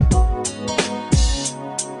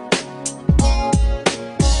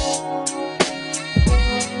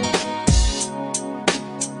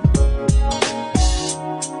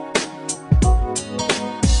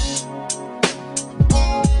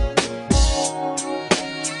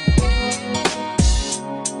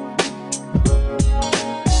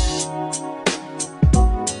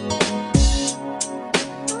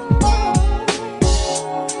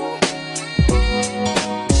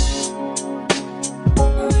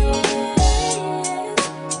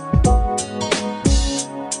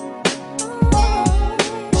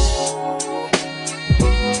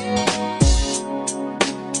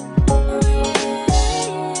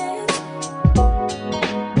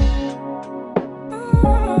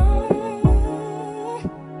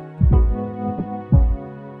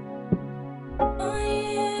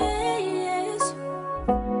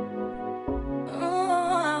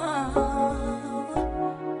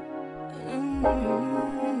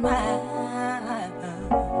mind.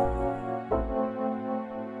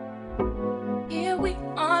 Here we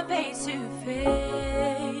are face to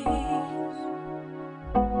face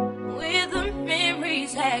with the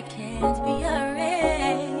memories that can't be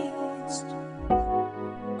erased.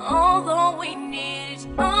 Although we need each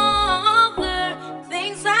other,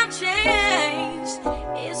 things have changed.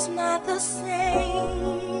 It's not the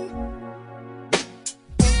same.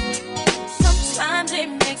 Sometimes it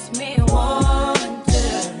makes me wonder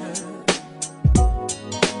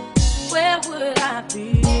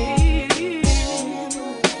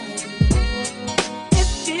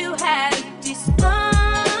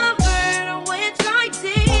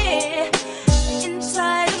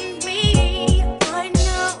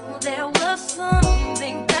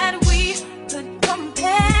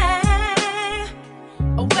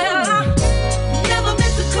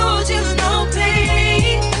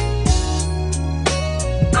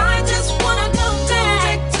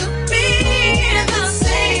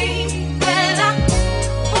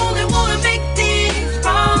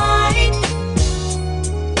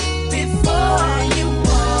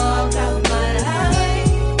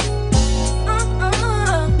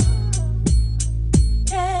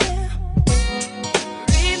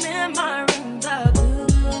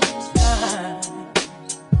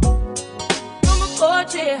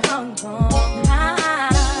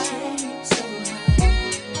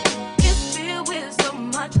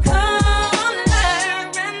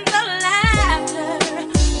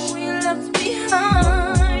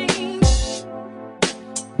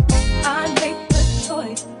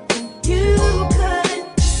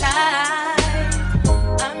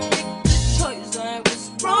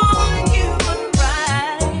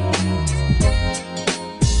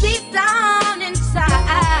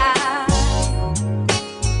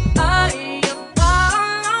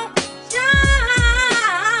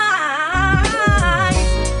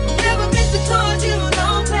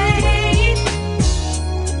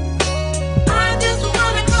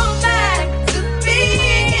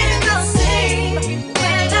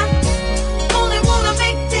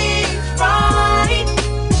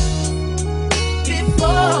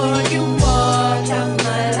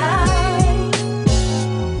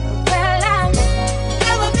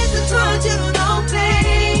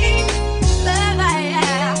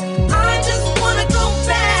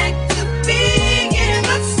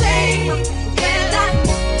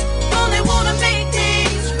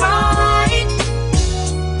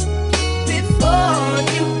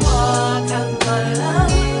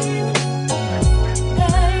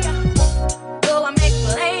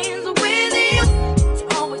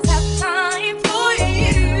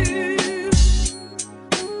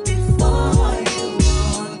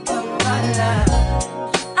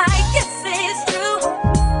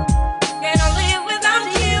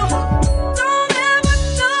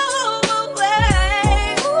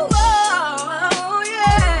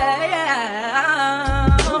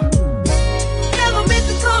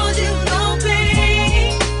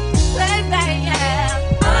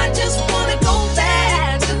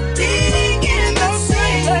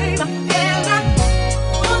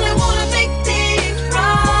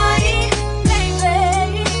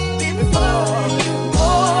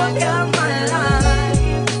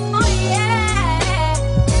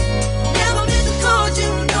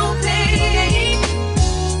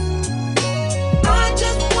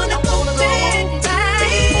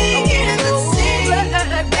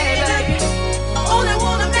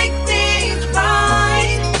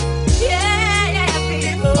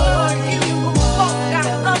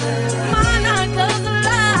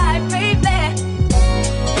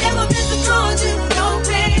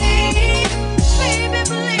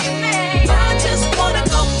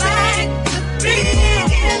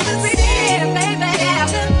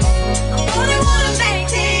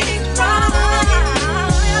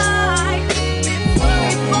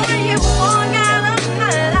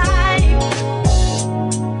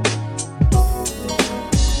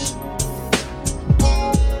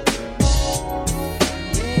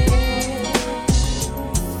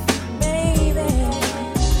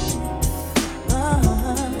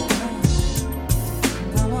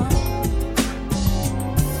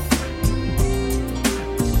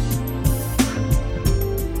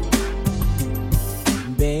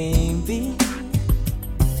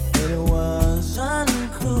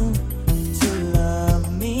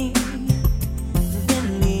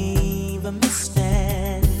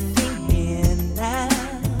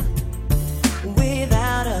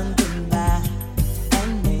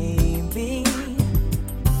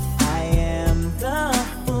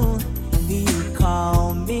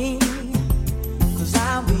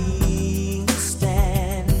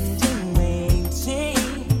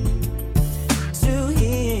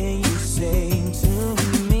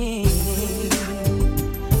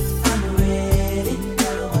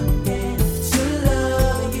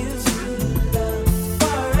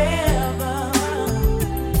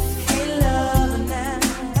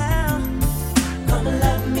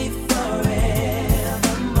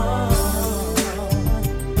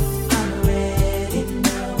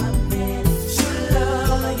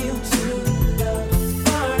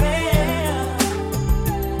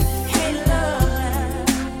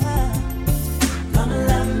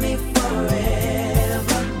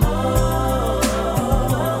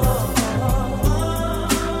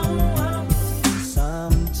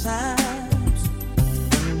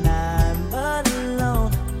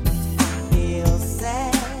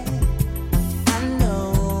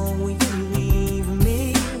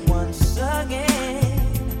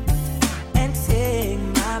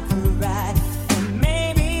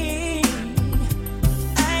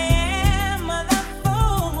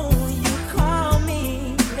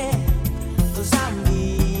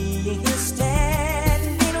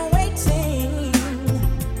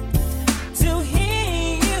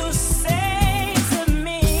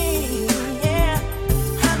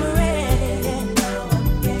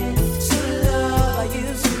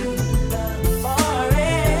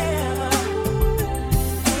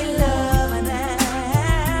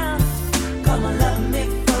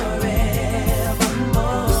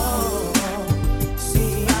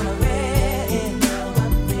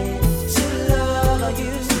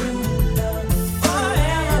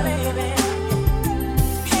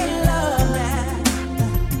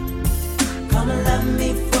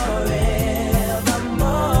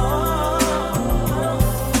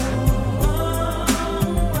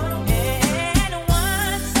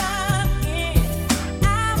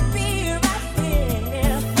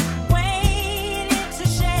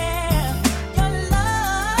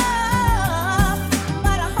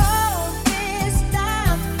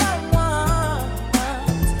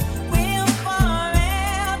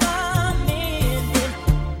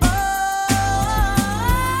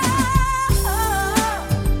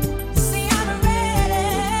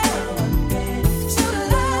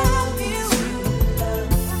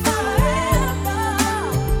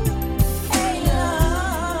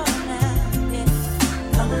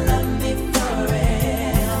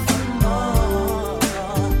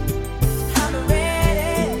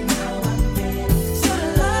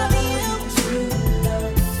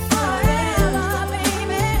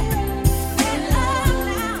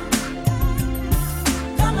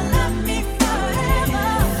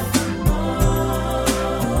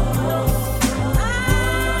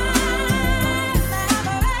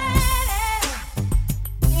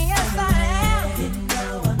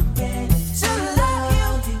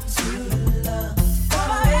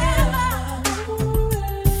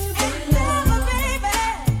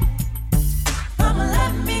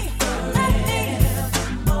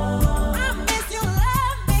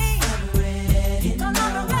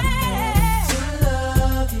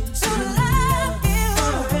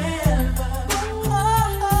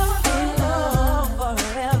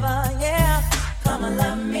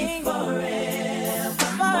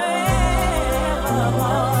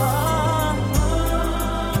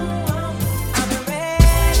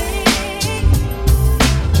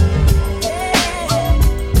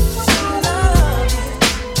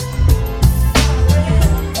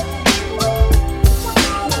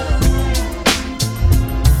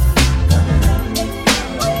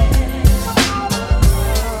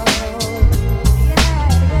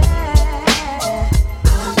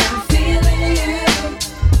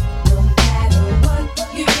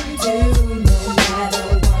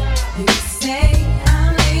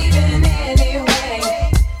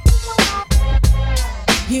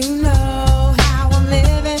You know how I'm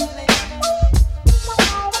living.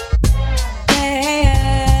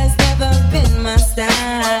 There's never been my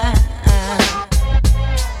style.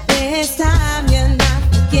 This time you're not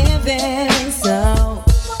forgiving, so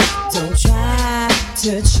don't try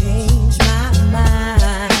to change my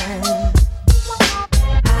mind.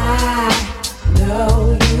 I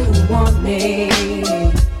know you want me.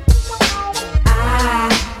 I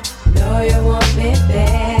know you want me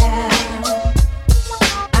there.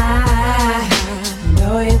 I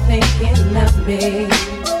know you're thinking of me.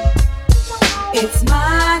 It's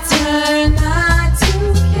my turn not to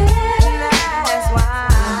care. That's why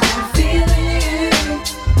I'm feeling you.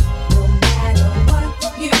 No matter what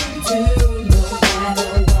you do, no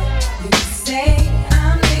matter what you say,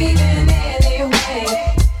 I'm leaving anyway.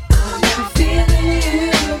 I'm not feeling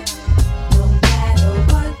you. No matter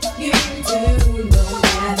what you do, no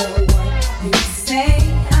matter what you say,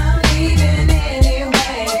 I'm leaving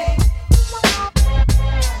anyway.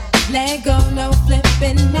 Let go, no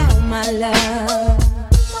flipping now, my love.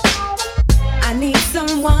 I need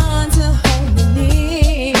someone to hold me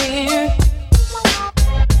near.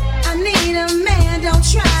 I need a man, don't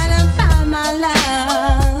try to buy my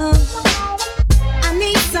love. I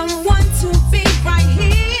need someone to be right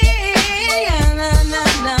here. Yeah, nah,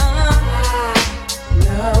 nah, nah. I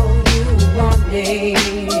know you want me.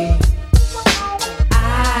 I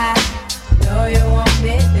know you want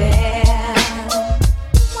me there.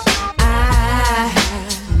 I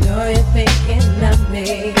know you're thinking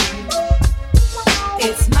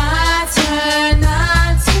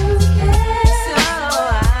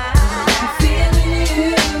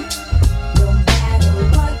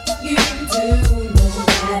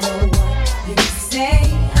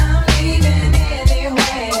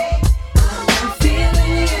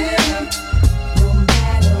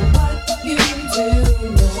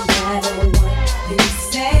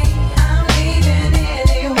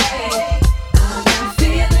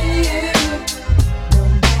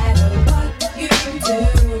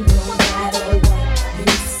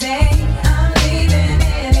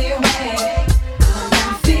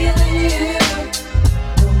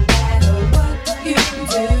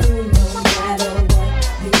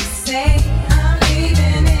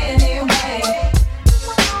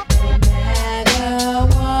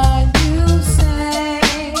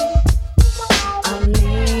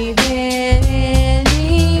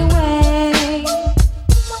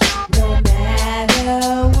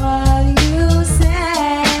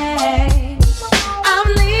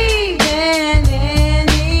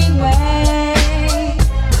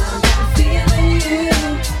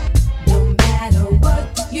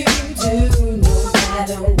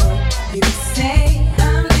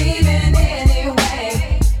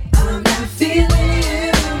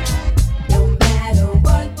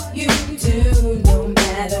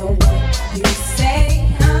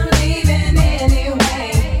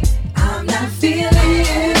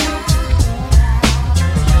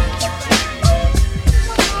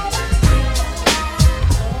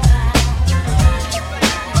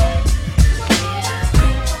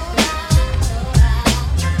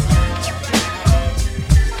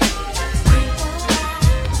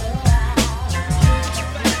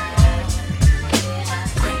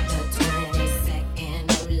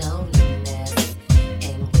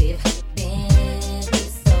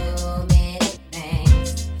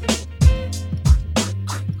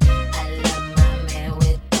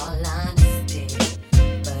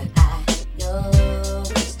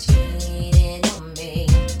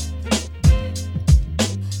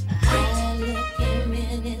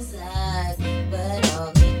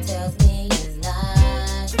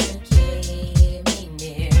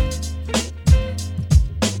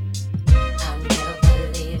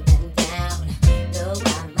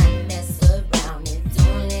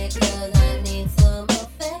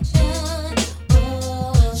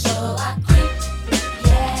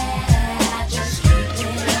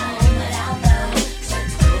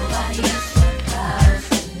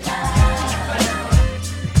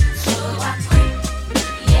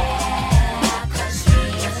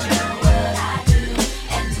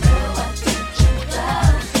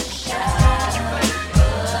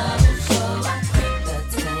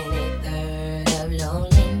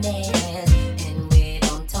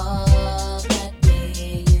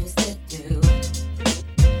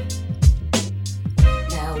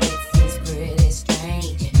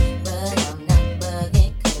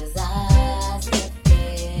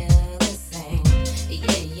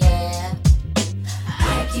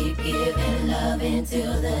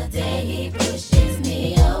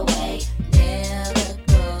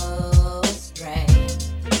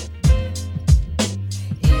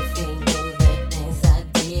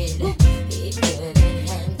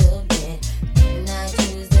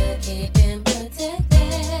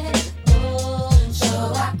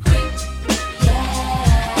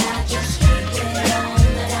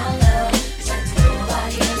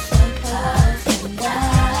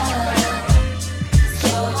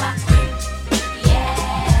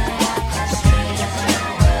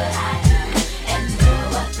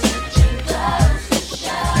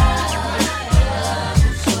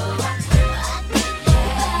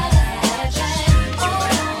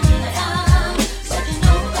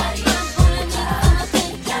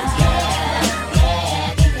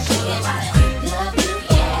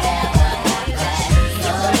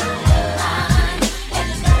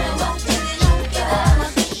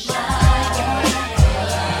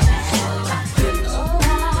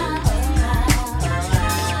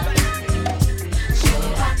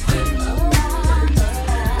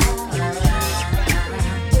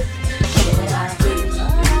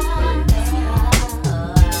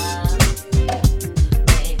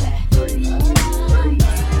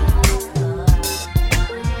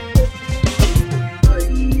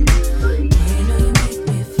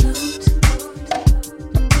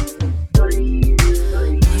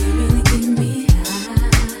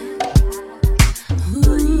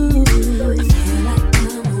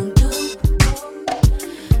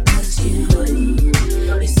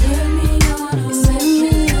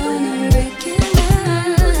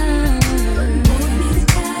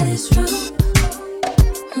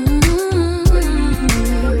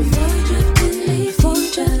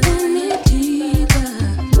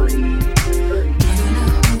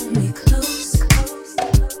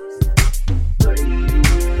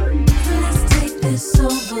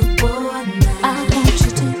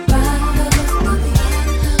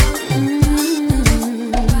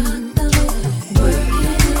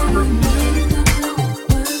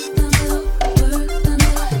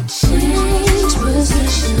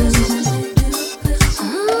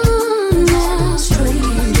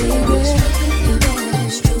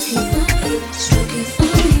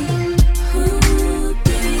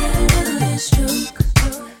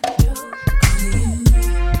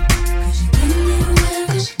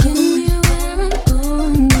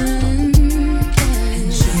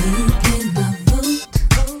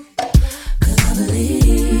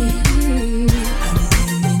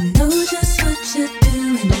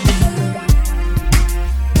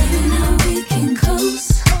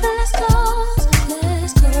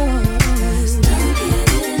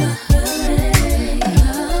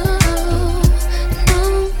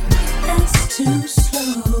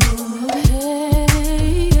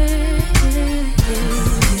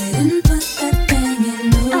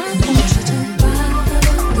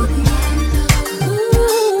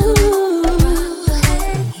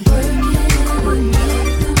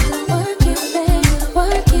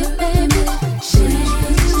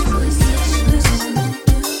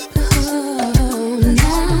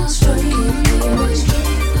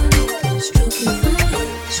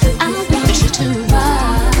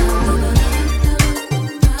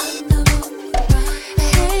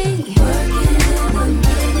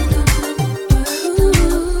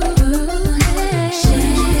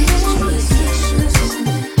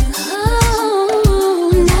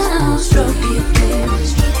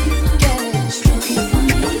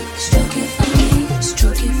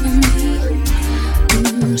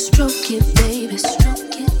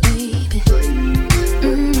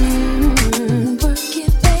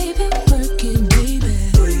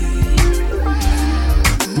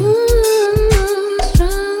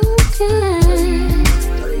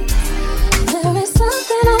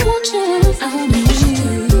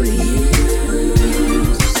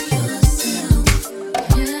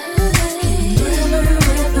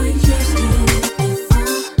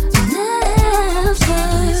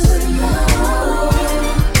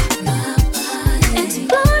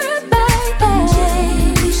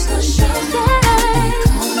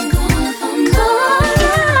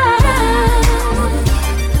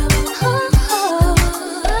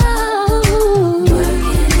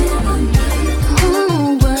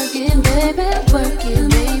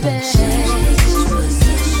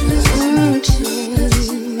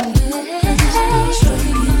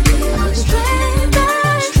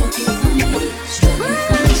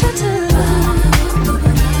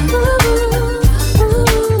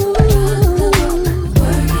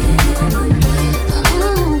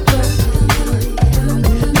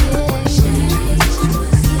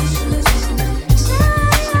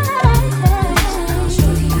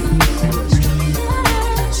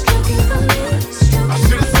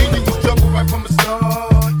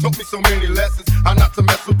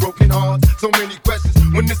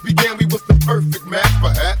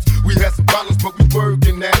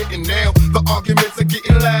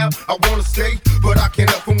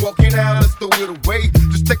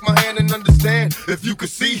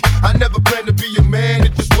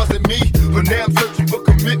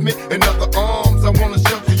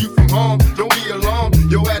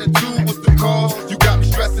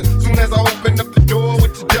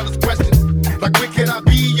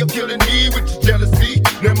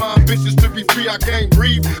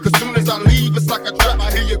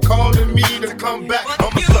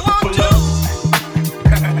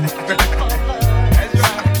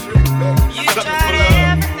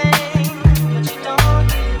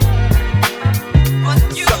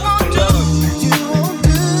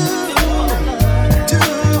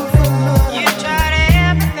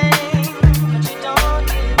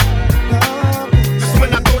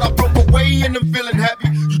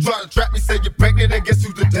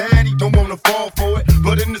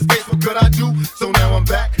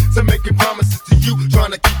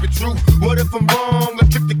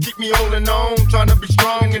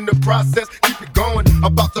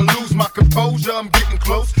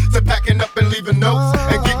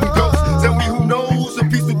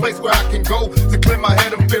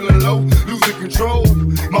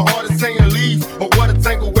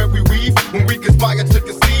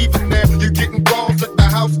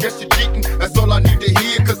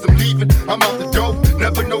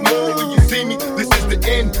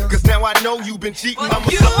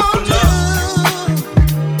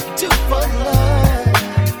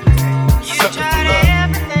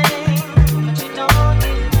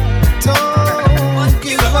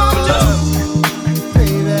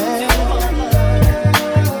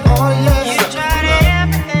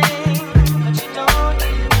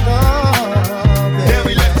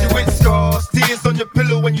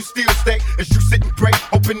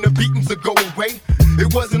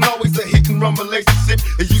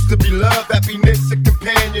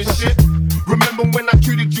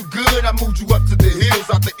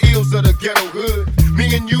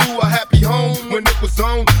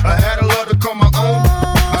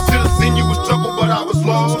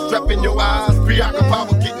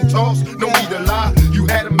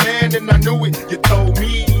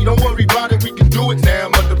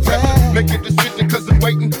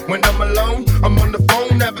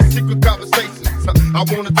I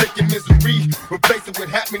wanna take your misery, replace it blessed with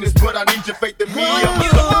happiness, but I need your faith in me. I'm you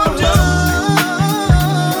won't do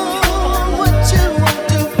what you won't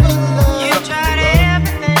do for love. You tried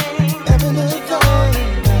everything, every little thing.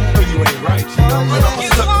 No, you ain't right. You know what? I'm a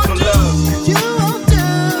sucker for love. You won't do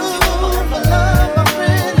for love, I'm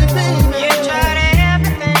really baby. You tried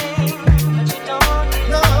everything, but you don't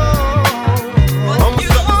know. I'm a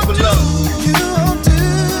sucker for love. You won't do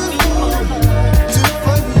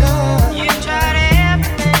for love. You tried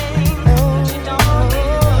everything, but you don't know.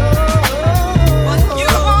 What you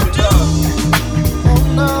won't do. Oh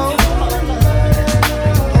no.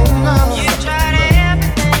 Oh no. You tried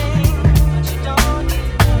everything, but you don't know.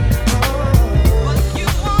 What you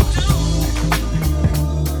won't do.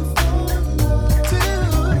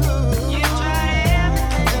 You tried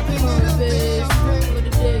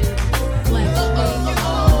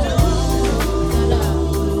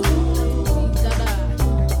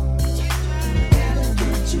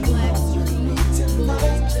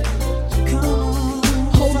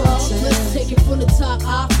Hold up, let's take it from the top.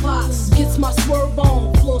 I Fox gets my swerve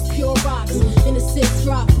on, floors pure rocks. In the six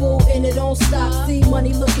drop full and it don't stop. See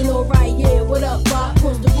money looking alright, yeah. What up, Bob?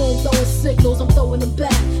 Across the room throwing signals, I'm throwing them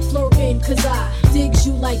back. Flirting, cause I digs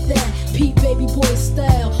you like that. Pete baby boy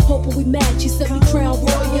style, hoping we match. He said me crown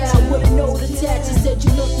royale with a note attached. He said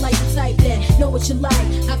you look like the type that know what you like.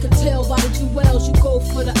 I could tell by the jewels you go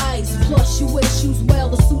for the ice. Plus you wear shoes well,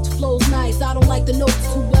 the suit flows nice. I don't like the notes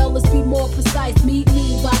too well, let's be more precise. Meet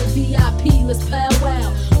me by the VIP, let's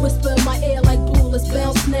powwow. Whisper in my ear like blue, let's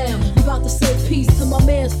bounce now. We about to say peace to my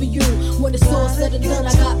mans for you. When it's all said and done,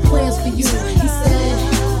 I got plans for you. He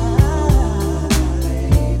said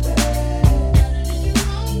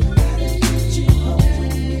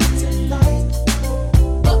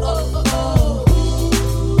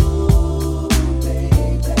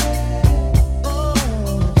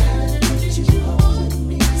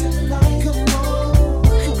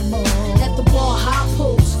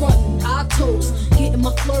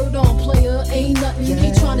flirt on, player, ain't nothing.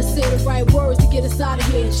 He tryna say the right words to get us out of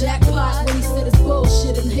here. Jackpot when he said his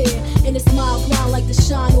bullshit in here. And his smile blind like the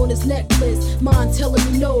shine on his necklace. Mind telling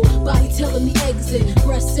me no, body telling me exit.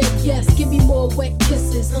 Breast said yes, give me more wet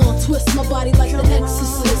kisses. Twist my body like the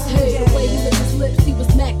exorcist. Hey, the way he licked his lips, he was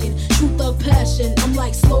macking. True thug passion, I'm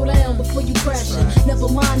like slow down before you crashing. Never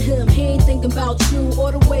mind him, he ain't thinking about you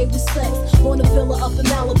or the way we sex. On a villa up in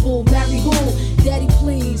Malibu, marry who? Daddy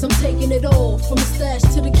please, I'm taking it all from the stash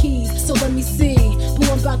to the keys. So let me see,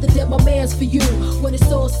 boy I'm about to dead my mans for you. When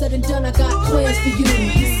it's all said and done, I got plans for you.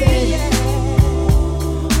 He said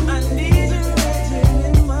I need you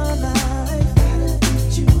in my life. Gotta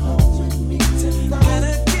get you home with me tonight.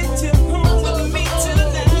 Gotta get you home with me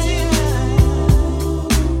tonight.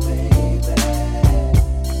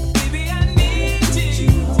 Baby, I need you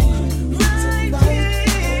right here.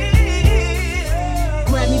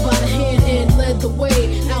 Grabbed me by the hand and led the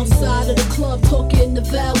way. Outside of the club, talking to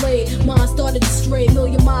valet. Mine started to stray,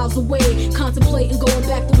 million miles away. Contemplating going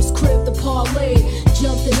back to his crib to parlay.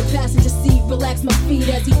 Jumped in the passenger seat, relaxed my feet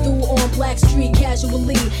as he threw on Black Street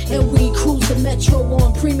casually. And we cruised the metro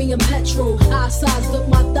on premium petrol. I sized up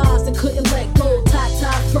my thighs and couldn't let go. Tie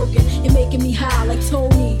perking and making me high like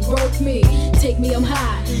Tony. Work me, take me, I'm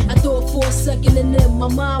high. I thought for a second and then my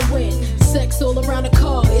mind went. Sex all around the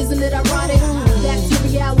car, isn't it ironic? Back to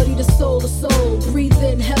reality, the soul to soul.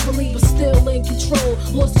 Breathing heavily, but still in control.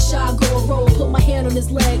 Lost the shot, go a roll. Put my hand on his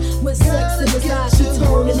leg. With sex in his eyes, he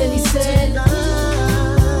turned and then he said,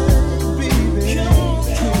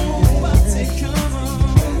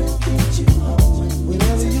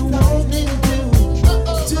 whatever you want me to do,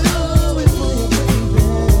 do it for you, baby.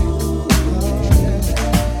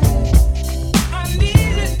 I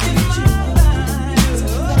need it in my life.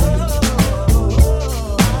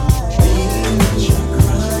 Baby, you're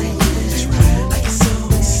crying. I get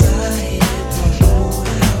so excited.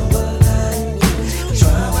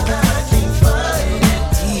 Try but I can't find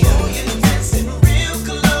it. You're dancing real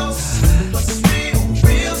close, plus it's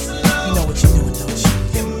real slow. You know what you're doing, don't you?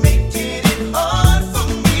 You're making it hard for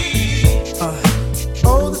me.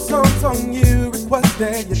 Oh, the song's on you,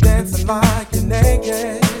 requested. You're dancing like you're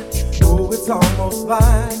naked. Oh, it's almost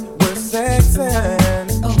like we're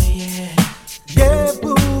sexing. oh yeah. Yeah,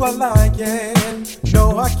 boo, I like it.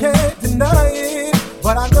 No, I can't deny it,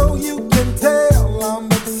 but I know you can tell I'm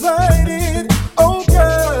excited. Oh,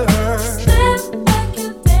 girl. Step back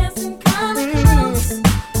and dancing kinda close.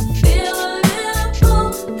 Feel a little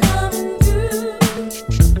pull coming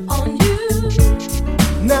through on you.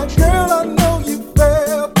 Now, girl, I know you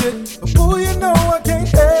felt it, but boo, you know I can't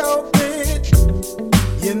help it.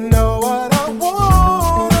 You know what I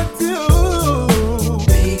wanna do.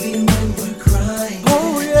 Baby, when we're crying,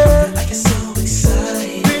 Oh, yeah. I get so excited.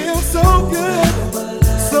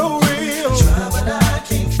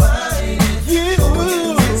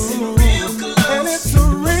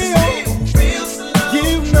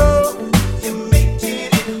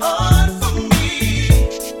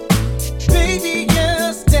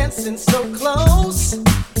 dancing so close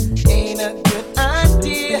ain't a good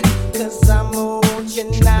idea, 'cause I'ma want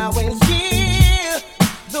you now and here.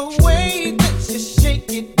 The way that you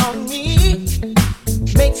shake it on me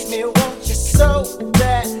makes me want you so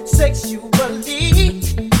bad sexually.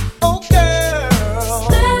 Oh girl,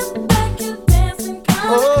 Step back, you dancing,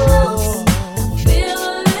 come close. Feel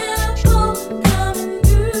a little pull coming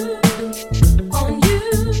through on you.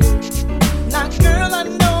 now girl, I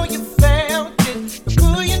know you felt it, but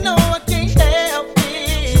boy, you know I can't help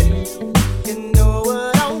it. You know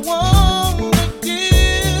what I wanna do.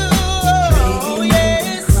 Oh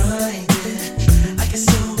yes, I get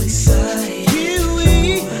so excited. you,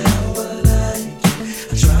 How I like it.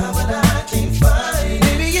 I try but I can't find it.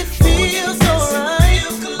 baby, it feels so right,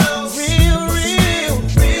 real,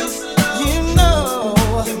 Real slow. you know,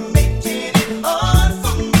 You're making it hard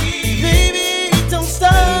for me. baby, don't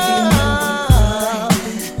stop.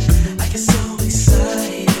 I get so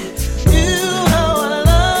excited. You, how I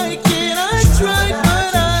like it, I try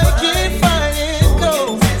but I can't find it, no,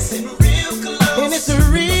 Dancing real close. and it's a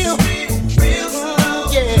real, Real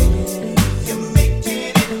slow. yeah. You're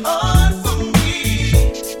making it hard for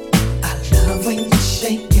me. I love when you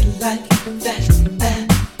shake it like that.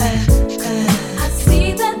 I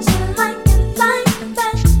see that you like it like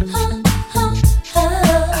that. I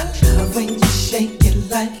love when you shake it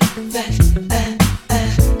like that.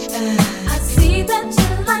 I see that you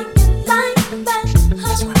like it like that.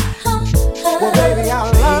 Well, baby, I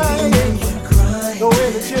like the way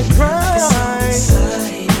that you cry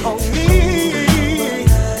on me.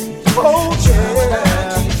 Oh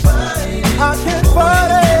yeah, I can't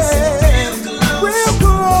fight it. Real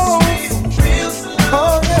close.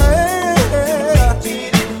 Oh yeah.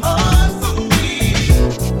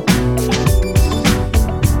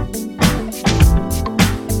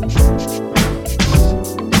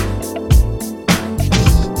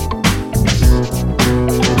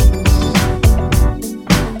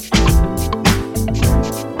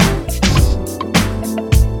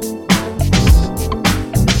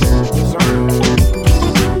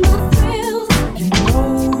 You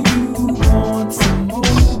know you want some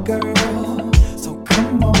more, girl. So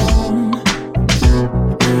come on.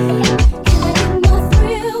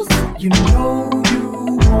 You know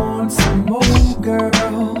you want some more,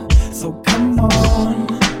 girl. So come on.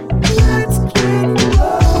 Let's get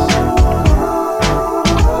low.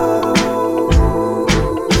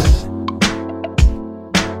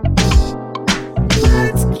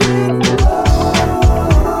 Let's get low.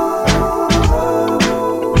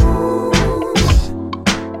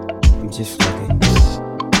 I'm just looking.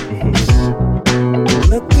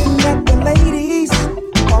 Looking at the ladies,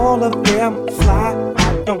 all of them fly.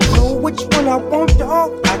 I don't know which one I want,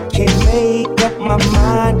 dog. I can't make up my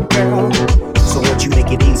mind, girl. So won't you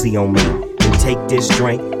make it easy on me and take this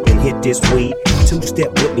drink and hit this weed?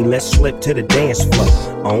 Two-step with me, let's slip to the dance floor.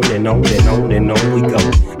 On and on and on and on we go.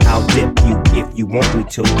 I'll dip you if you want me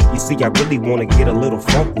to. You see, I really wanna get a little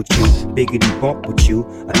funk with you, biggity bump with you.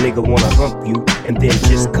 A nigga wanna hump you and then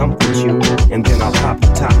just comfort you, and then I'll pop the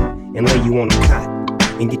top and lay you on the cot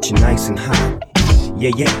and get you nice and hot.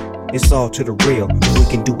 Yeah, yeah, it's all to the real. We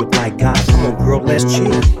can do it like God. Come on, girl, let's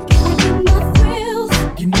chill.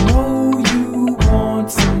 You know you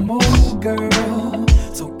want some more, girl.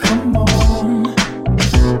 So come on.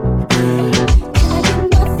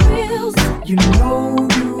 You know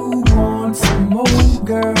you want some more,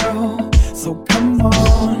 girl. So come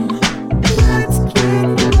on. Let's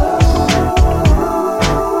get low.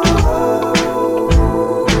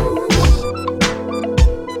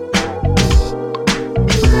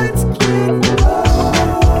 Let's get low.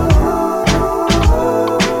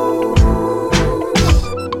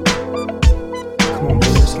 Come on, boy,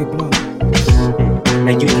 let's get blow.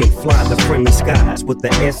 Now you can fly the friendly skies with the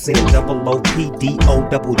SNOOPDOGGY.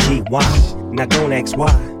 Now don't ask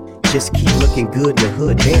why, just keep looking good in the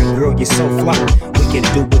hood. Damn girl, you're so fly, we can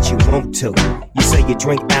do what you want to. You say you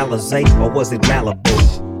drink Alizé or was it Malibu?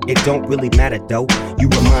 It don't really matter though, you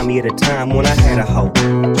remind me of the time when I had a hoe.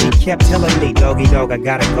 She kept telling me, doggy dog, I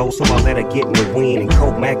gotta go, so I let her get in the wind and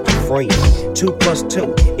co-mac the friend. 2 +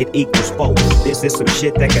 2, it equals 4. This is some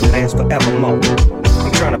shit that can last forevermore.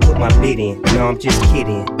 I'm trying to put my bid in, no I'm just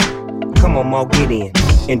kidding. Come on, Ma, get in.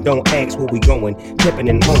 And don't ask where we going. Pippin'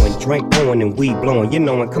 and hoeing, drink pouring and weed blowing. You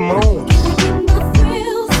know it, come on.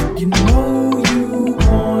 You know you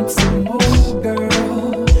want some more,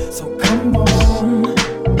 girl. So come on.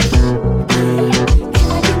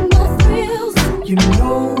 You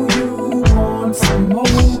know you want some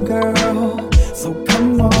more, girl. So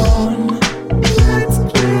come on. Let's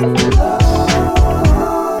get low.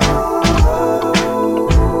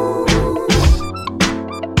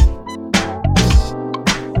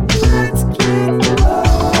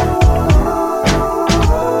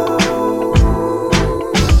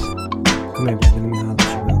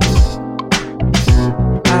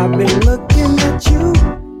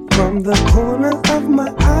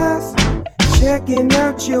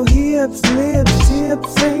 about your hips, lips,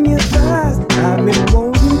 tips, and your thighs. I've been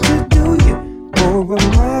wanting to do you for a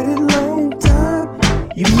mighty long time.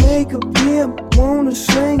 You make a pimp wanna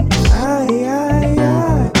sing,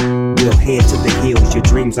 aye. We'll head to the hills, your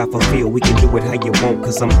dreams I fulfill. We can do it how you want,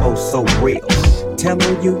 cause I'm oh so real.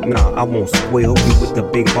 Telling you, nah, I won't spoil you with the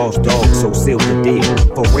big boss dog, so seal the deal.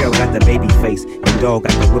 For real, got the baby face, and dog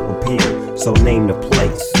got the whip appeal, so name the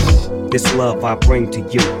place. This love I bring to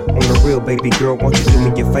you. On the real, baby girl, won't you do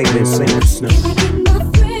me your favor and sing the snow? Can I get my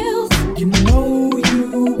thrills? You know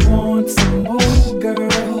you want some more,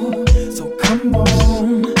 girl, so come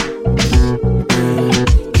on.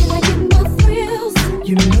 Can I get my thrills?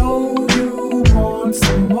 You know you want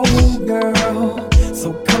some more, girl,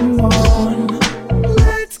 so come on.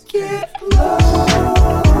 Let's get low.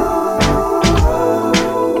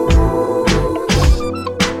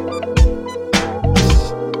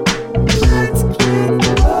 Let's get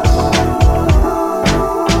low.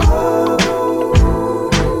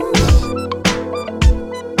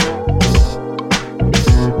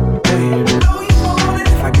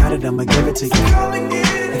 If I got it, I'ma give it to you.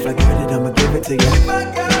 If I got it, I'ma give it to you.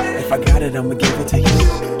 If I got it, I'ma give it to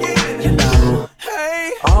you.